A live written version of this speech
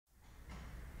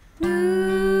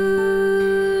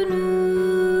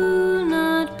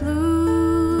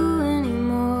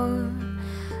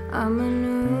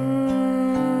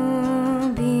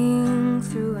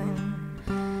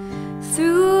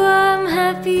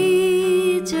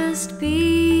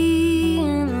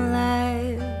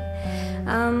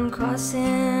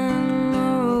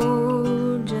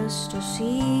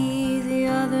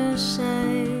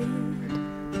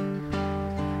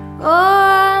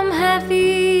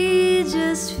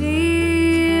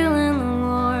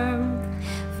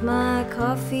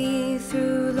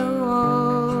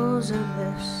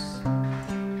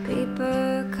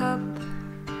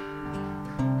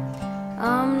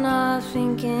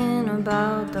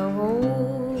the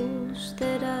holes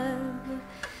that I've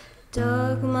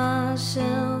dug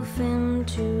myself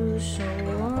into, so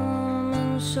warm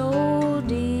and so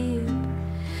deep,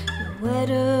 the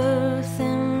wet earth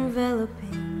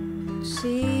enveloping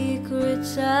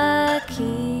secrets I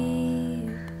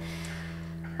keep.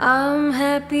 I'm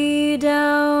happy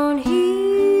down here.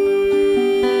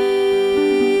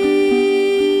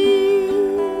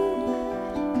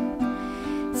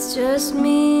 It's just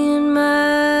me and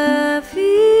my fears.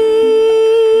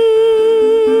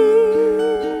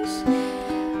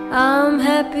 I'm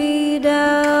happy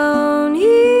down here.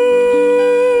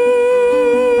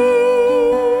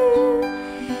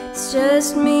 It's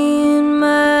just me and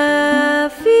my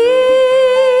fears,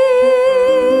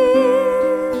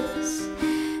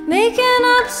 making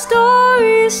up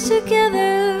stories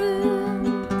together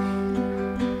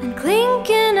and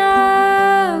clinking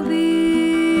our beers.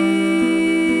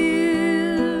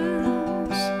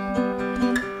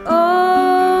 Oh,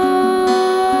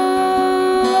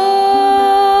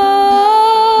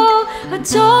 a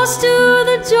toast to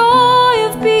the joy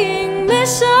of being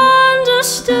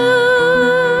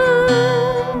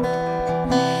misunderstood.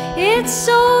 It's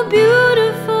so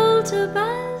beautiful to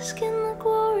bask in the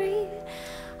glory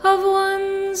of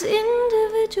one's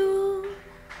individual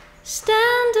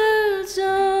standards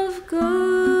of good.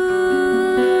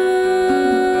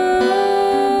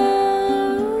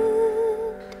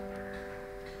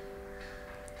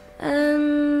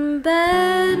 And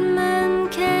bad men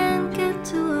can't get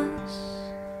to us,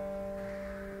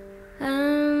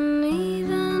 and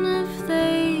even if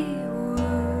they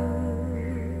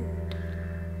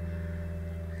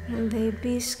would, they'd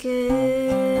be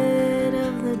scared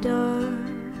of the dark.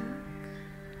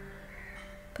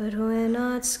 But we're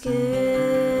not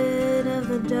scared of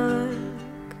the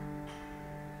dark,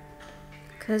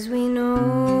 'cause we know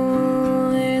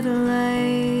where the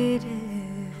light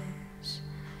is.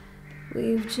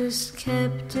 We've just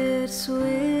kept it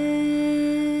switched